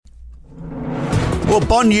Well,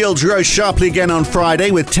 bond yields rose sharply again on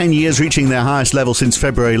Friday, with 10 years reaching their highest level since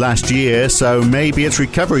February last year, so maybe it's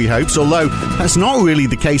recovery hopes, although that's not really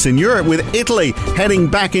the case in Europe, with Italy heading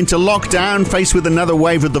back into lockdown, faced with another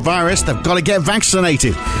wave of the virus. They've got to get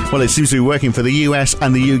vaccinated. Well, it seems to be working for the US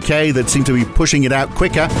and the UK that seem to be pushing it out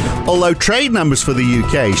quicker, although trade numbers for the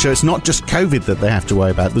UK show it's not just COVID that they have to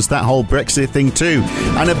worry about. There's that whole Brexit thing too.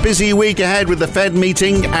 And a busy week ahead with the Fed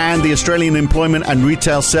meeting and the Australian employment and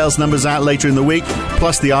retail sales numbers out later in the week,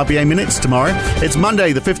 plus the RBA minutes tomorrow. It's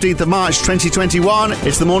Monday, the 15th of March, 2021.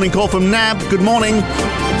 It's the morning call from NAB. Good morning.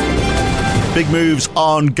 Big moves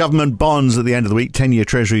on government bonds at the end of the week. 10-year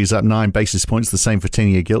treasuries up 9 basis points. The same for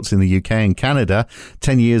 10-year gilts in the UK and Canada.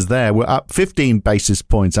 10 years there were up 15 basis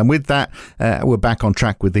points. And with that, we're back on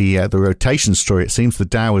track with the rotation story. It seems the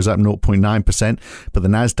Dow was up 0.9%, but the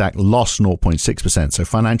Nasdaq lost 0.6%. So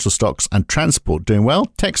financial stocks and transport doing well.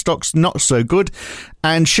 Tech stocks not so good.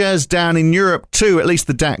 And shares down in Europe too. At least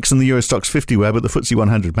the DAX and the Euro Stoxx 50 were, but the FTSE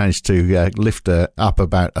 100 managed to lift up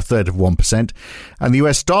about a third of 1%. And the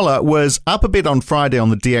US dollar was up a bit on Friday on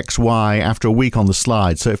the DXY after a week on the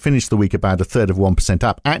slide, so it finished the week about a third of 1%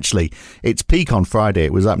 up. Actually, its peak on Friday,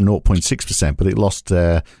 it was up 0.6%, but it lost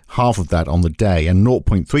half of that on the day, and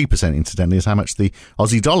 0.3% incidentally is how much the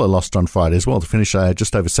Aussie dollar lost on Friday as well, to finish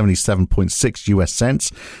just over 77.6 US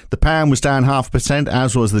cents. The pound was down 0.5%,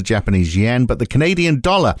 as was the Japanese yen, but the Canadian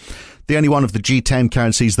dollar, the only one of the G10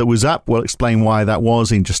 currencies that was up. We'll explain why that was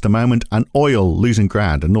in just a moment. And oil losing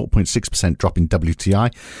ground, a 0.6% drop in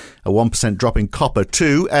WTI, a 1% drop in copper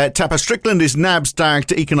too. Tapper Strickland is NAB's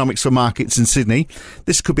Director Economics for Markets in Sydney.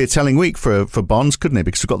 This could be a telling week for bonds, couldn't it?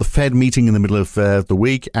 Because we've got the Fed meeting in the middle of the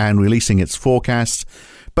week and releasing its forecasts.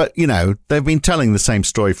 But, you know, they've been telling the same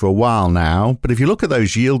story for a while now. But if you look at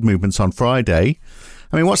those yield movements on Friday,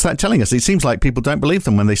 I mean, what's that telling us? It seems like people don't believe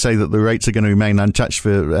them when they say that the rates are going to remain untouched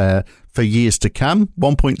for years to come.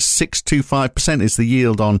 1.625% is the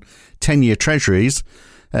yield on 10-year treasuries.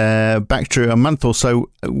 Back to a month or so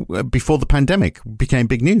before the pandemic became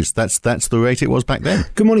big news. That's the rate it was back then.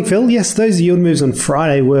 Good morning, Phil. Yes, those yield moves on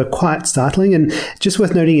Friday were quite startling, and just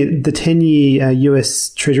worth noting the 10-year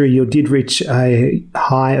US Treasury yield did reach a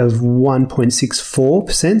high of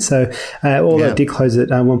 1.64%. So although it did close at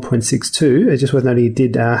 1.62, it's just worth noting it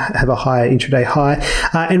did have a higher intraday high.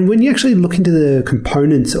 And when you actually look into the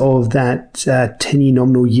components of that 10-year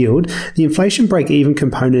nominal yield, the inflation break-even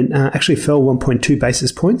component actually fell 1.2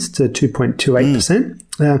 basis points to 2.28%.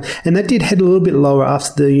 And that did head a little bit lower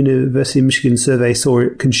after the University of Michigan survey saw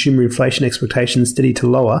consumer inflation expectations steady to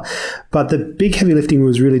lower. But the big heavy lifting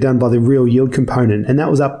was really done by the real yield component, and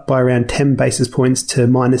that was up by around 10 basis points to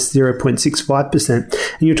minus 0.65%. And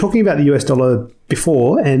you're talking about the US dollar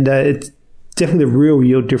before, and it's definitely the real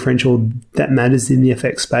yield differential that matters in the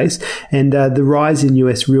FX space. And the rise in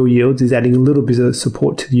US real yields is adding a little bit of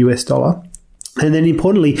support to the US dollar. And then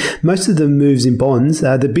importantly, most of the moves in bonds,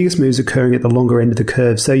 the biggest moves occurring at the longer end of the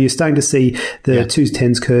curve. So you're starting to see the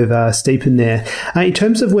 2-10s curve steepen there. In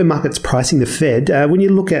terms of where markets pricing the Fed, when you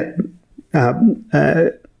look at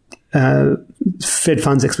Fed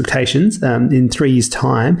funds expectations in 3 years'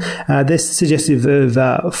 time, they're suggestive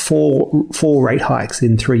of four rate hikes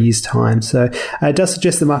in 3 years' time. So it does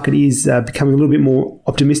suggest the market is becoming a little bit more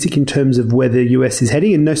optimistic in terms of where the US is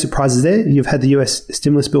heading, and no surprises there. You've had the US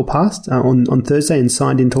stimulus bill passed on Thursday and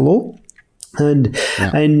signed into law. And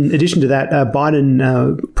in addition to that,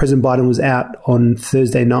 President Biden was out on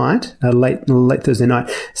Thursday night, late Thursday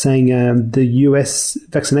night, saying the US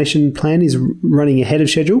vaccination plan is running ahead of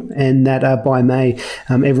schedule, and that by May,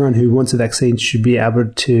 everyone who wants a vaccine should be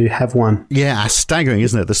able to have one. Yeah, staggering,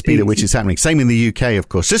 isn't it, the speed at which it's happening? Same in the UK, of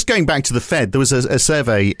course. Just going back to the Fed, there was a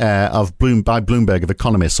survey by Bloomberg of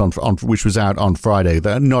economists on which was out on Friday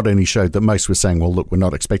that not only showed that most were saying, well, look, we're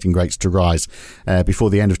not expecting rates to rise before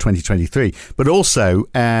the end of 2023. But also,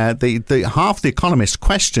 the half the economists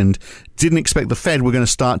questioned didn't expect the Fed were going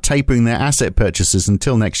to start tapering their asset purchases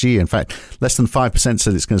until next year. In fact, less than 5%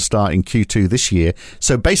 said it's going to start in Q2 this year.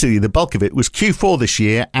 So basically, the bulk of it was Q4 this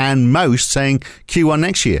year, and most saying Q1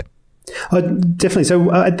 next year. Definitely.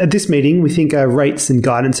 So at this meeting, we think rates and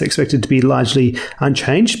guidance are expected to be largely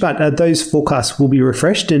unchanged, but those forecasts will be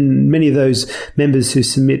refreshed, and many of those members who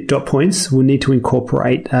submit dot points will need to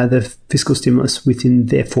incorporate the fiscal stimulus within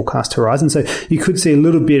their forecast horizon. So you could see a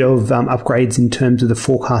little bit of upgrades in terms of the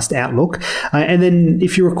forecast outlook. And then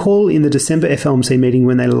if you recall in the December FOMC meeting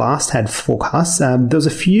when they last had forecasts, there was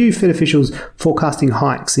a few Fed officials forecasting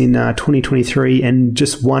hikes in 2023 and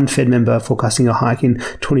just one Fed member forecasting a hike in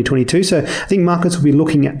 2022. So I think markets will be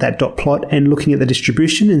looking at that dot plot and looking at the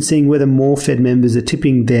distribution and seeing whether more Fed members are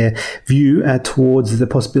tipping their view towards the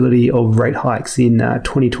possibility of rate hikes in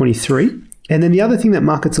 2023. And then the other thing that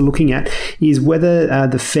markets are looking at is whether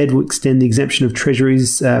the Fed will extend the exemption of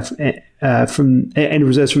treasuries from and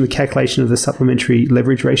reserves from the calculation of the supplementary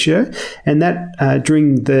leverage ratio. And that,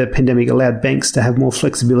 during the pandemic, allowed banks to have more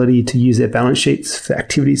flexibility to use their balance sheets for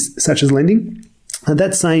activities such as lending.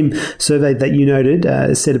 That same survey that you noted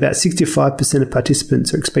said about 65% of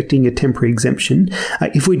participants are expecting a temporary exemption.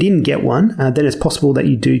 If we didn't get one, then it's possible that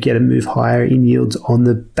you do get a move higher in yields on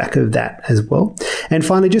the back of that as well. And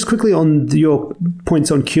finally, just quickly on your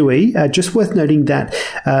points on QE, just worth noting that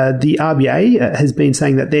the RBA has been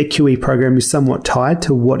saying that their QE program is somewhat tied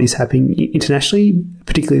to what is happening internationally,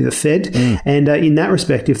 particularly the Fed. And in that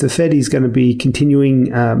respect, if the Fed is going to be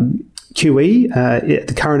continuing QE at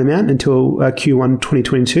the current amount until Q1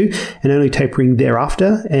 2022 and only tapering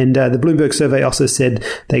thereafter. And the Bloomberg survey also said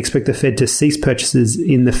they expect the Fed to cease purchases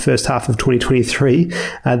in the first half of 2023.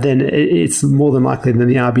 Then it's more than likely that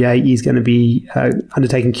the RBA is going to be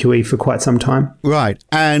undertaking QE for quite some time. Right.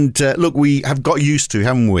 And look, we have got used to,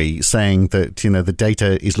 haven't we, saying that, the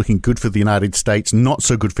data is looking good for the United States, not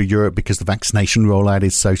so good for Europe because the vaccination rollout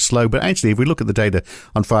is so slow. But actually, if we look at the data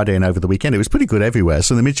on Friday and over the weekend, it was pretty good everywhere.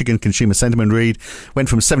 So the Michigan Consumer Sentiment Read went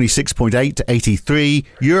from 76.8 to 83.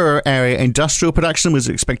 Euro area industrial production was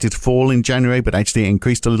expected to fall in January, but actually it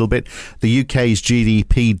increased a little bit. The UK's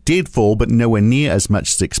GDP did fall, but nowhere near as much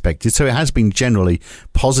as expected. So it has been generally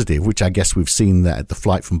positive, which I guess we've seen that the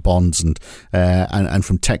flight from bonds and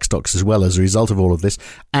from tech stocks as well as a result of all of this.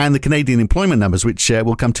 And the Canadian employment numbers, which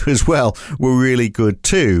we'll come to as well, were really good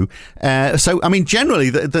too. So, I mean, generally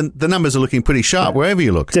the numbers are looking pretty sharp wherever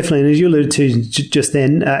you look. Definitely. And as you alluded to just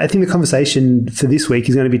then, I think the conversation for this week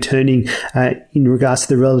is going to be turning in regards to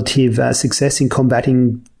the relative success in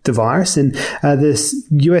combating the virus. And the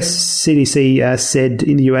US CDC said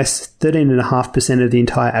in the US, 13.5% of the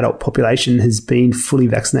entire adult population has been fully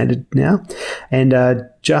vaccinated now. And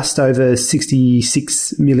just over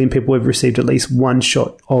 66 million people have received at least one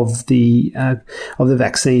shot of the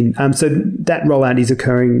vaccine. So that rollout is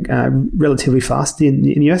occurring relatively fast in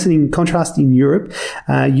the US. And in contrast, in Europe,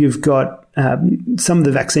 you've got some of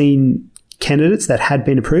the vaccine candidates that had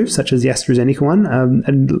been approved, such as the AstraZeneca one.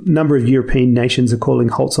 A number of European nations are calling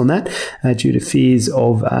halts on that due to fears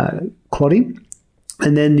of clotting.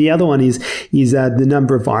 And then the other one is the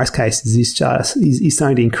number of virus cases is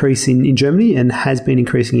starting to increase in Germany and has been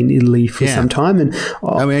increasing in Italy for some time. And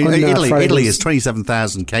Italy is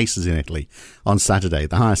 27,000 cases in Italy on Saturday,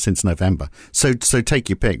 the highest since November. So take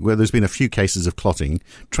your pick. Well, there's been a few cases of clotting,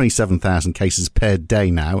 27,000 cases per day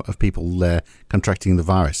now of people contracting the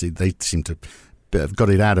virus. They seem to have got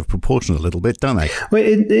it out of proportion a little bit, don't they? Well,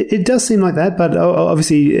 it does seem like that, but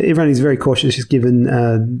obviously everyone is very cautious just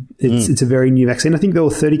given it's a very new vaccine. I think there were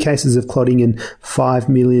 30 cases of clotting and 5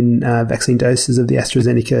 million vaccine doses of the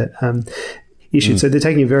AstraZeneca issued. So they're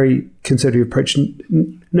taking a very conservative approach,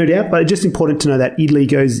 no doubt, but it's just important to know that Italy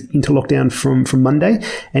goes into lockdown from Monday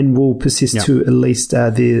and will persist to at least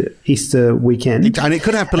the Easter weekend. And it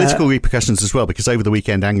could have political repercussions as well, because over the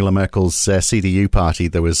weekend, Angela Merkel's CDU party,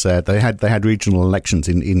 there was they had regional elections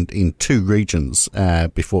in two regions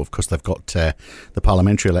before, of course, they've got the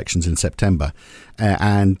parliamentary elections in September.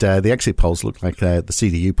 And the exit polls look like the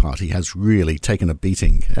CDU party has really taken a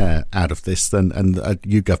beating out of this. And a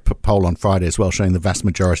YouGov poll on Friday as well, showing the vast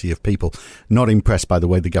majority of people not impressed by the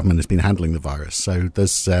way the government has been handling the virus. So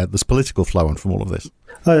there's political flow on from all of this.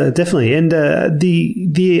 Definitely. And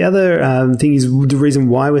the other thing is the reason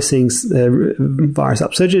why we're seeing virus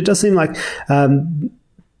upsurge. It does seem like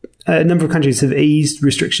a number of countries have eased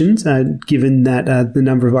restrictions, given that the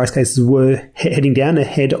number of virus cases were heading down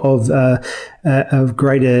ahead of a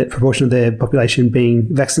greater proportion of their population being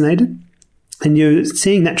vaccinated. And you're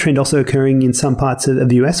seeing that trend also occurring in some parts of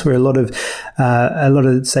the US, where a lot of,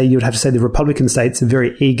 say, you would have to say the Republican states are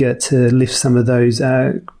very eager to lift some of those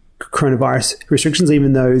coronavirus restrictions,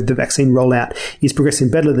 even though the vaccine rollout is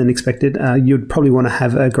progressing better than expected. You'd probably want to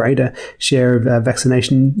have a greater share of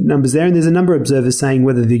vaccination numbers there. And there's a number of observers saying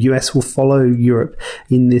whether the US will follow Europe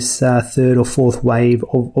in this third or fourth wave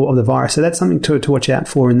of the virus. So that's something to watch out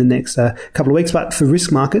for in the next couple of weeks. But for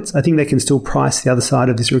risk markets, I think they can still price the other side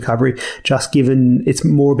of this recovery, just given it's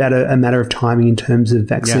more about a matter of timing in terms of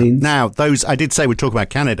vaccines. Yeah. Now, those, I did say we'd talk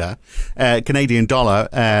about Canada. Canadian dollar,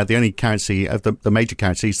 the only currency of the major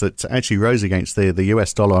currencies that actually rose against the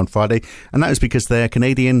US dollar on Friday, and that was because their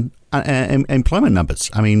Canadian employment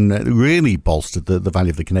numbers, really bolstered the value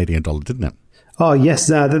of the Canadian dollar, didn't it? Oh, yes.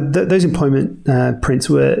 Those employment prints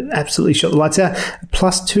were absolutely shot the lights out.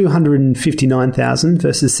 Plus 259,000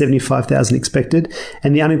 versus 75,000 expected.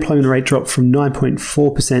 And the unemployment rate dropped from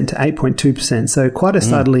 9.4% to 8.2%. So quite a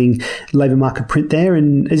startling labour market print there.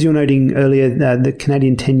 And as you were noting earlier, the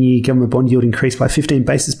Canadian 10-year government bond yield increased by 15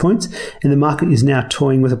 basis points. And the market is now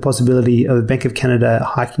toying with a possibility of the Bank of Canada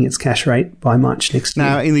hiking its cash rate by March next year.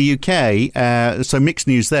 Now, in the UK, so mixed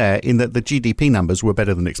news there in that the GDP numbers were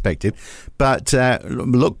better than expected. But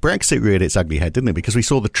look, Brexit reared its ugly head, didn't it? Because we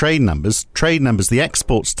saw the trade numbers, the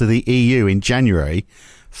exports to the EU in January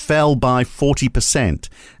fell by 40%.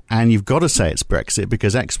 And you've got to say it's Brexit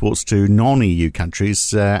because exports to non-EU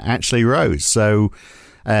countries actually rose. So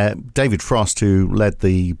David Frost, who led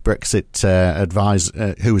the Brexit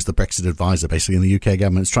who was the Brexit advisor basically in the UK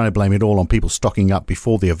government, is trying to blame it all on people stocking up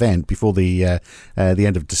before the event, before the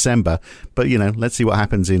end of December. But let's see what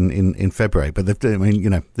happens in February. But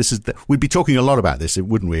this is we'd be talking a lot about this,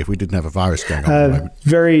 wouldn't we, if we didn't have a virus going on at the moment?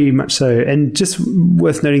 Very much so. And just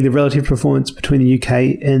worth noting the relative performance between the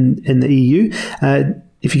UK and the EU.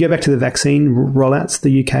 If you go back to the vaccine rollouts,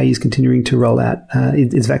 the UK is continuing to roll out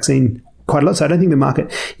its vaccine quite a lot. So I don't think the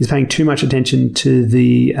market is paying too much attention to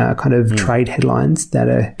the kind of trade headlines that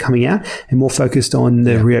are coming out and more focused on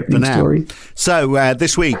the reopening story. So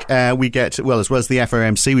this week we get, well, as well as the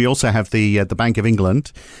FOMC, we also have the Bank of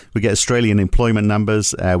England. We get Australian employment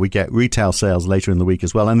numbers. We get retail sales later in the week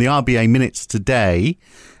as well. And the RBA minutes today.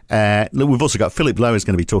 We've also got Philip Lowe is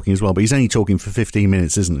going to be talking as well, but he's only talking for 15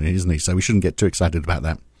 minutes, isn't he? So we shouldn't get too excited about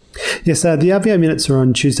that. Yes, the RBA minutes are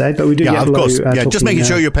on Tuesday, but we do get of course. Just making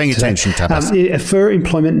sure you're paying attention, Tapas. For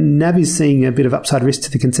employment, NAB is seeing a bit of upside risk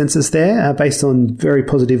to the consensus there based on very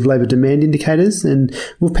positive labour demand indicators, and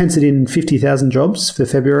we've penciled in 50,000 jobs for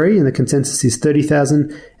February, and the consensus is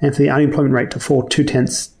 30,000, and for the unemployment rate to fall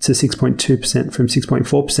 0.2 to 6.2% from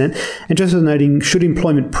 6.4%. And just as noting, should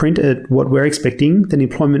employment print at what we're expecting, then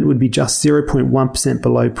employment would be just 0.1%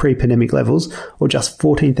 below pre-pandemic levels, or just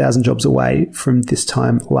 14,000 jobs away from this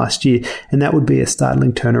time last year. And that would be a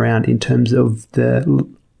startling turnaround in terms of the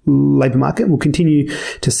labour market. We'll continue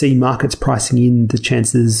to see markets pricing in the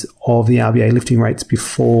chances of the RBA lifting rates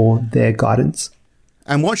before their guidance.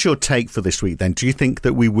 And what's your take for this week then? Do you think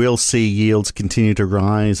that we will see yields continue to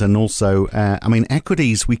rise? And also,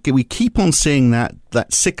 equities, we keep on seeing that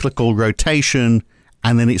cyclical rotation,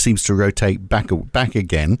 and then it seems to rotate back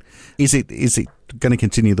again. Is it going to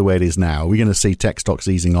continue the way it is now? Are we going to see tech stocks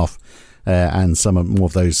easing off and some more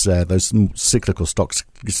of those cyclical stocks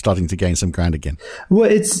starting to gain some ground again? Well,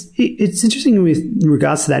 it's interesting with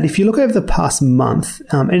regards to that. If you look over the past month,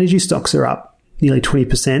 energy stocks are up nearly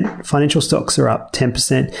 20%. Financial stocks are up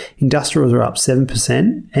 10%. Industrials are up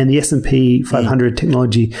 7%. And the S&P 500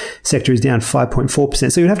 technology sector is down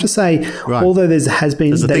 5.4%. So you'd have to say, although there has been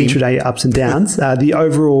the intraday ups and downs, the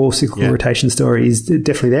overall cyclical rotation story is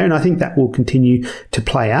definitely there. And I think that will continue to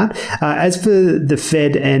play out. As for the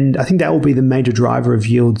Fed, and I think that will be the major driver of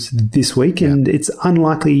yields this week. And it's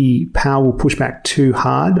unlikely Powell will push back too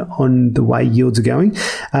hard on the way yields are going.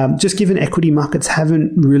 Just given equity markets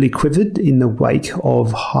haven't really quivered in the wake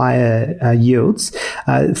of higher yields,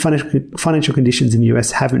 financial conditions in the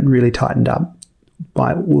US haven't really tightened up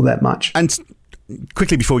by all that much. And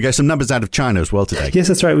quickly before we go, some numbers out of China as well today. Yes,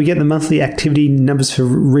 that's right. We get the monthly activity numbers for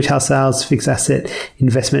retail sales, fixed asset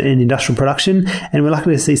investment and industrial production. And we're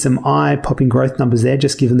likely to see some eye-popping growth numbers there,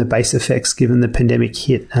 just given the base effects, given the pandemic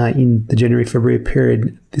hit in the January-February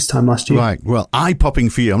period this time last year. Right. Well, eye-popping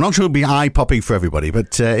for you. I'm not sure it'll be eye-popping for everybody,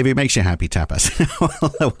 but if it makes you happy, Tapas.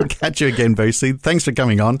 We'll catch you again very soon. Thanks for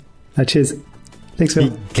coming on. Cheers. Thanks,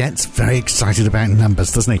 Phil. He gets very excited about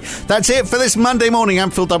numbers, doesn't he? That's it for this Monday morning.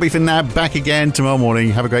 I'm Phil Dobbie for NAB. Back again tomorrow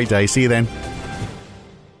morning. Have a great day. See you then.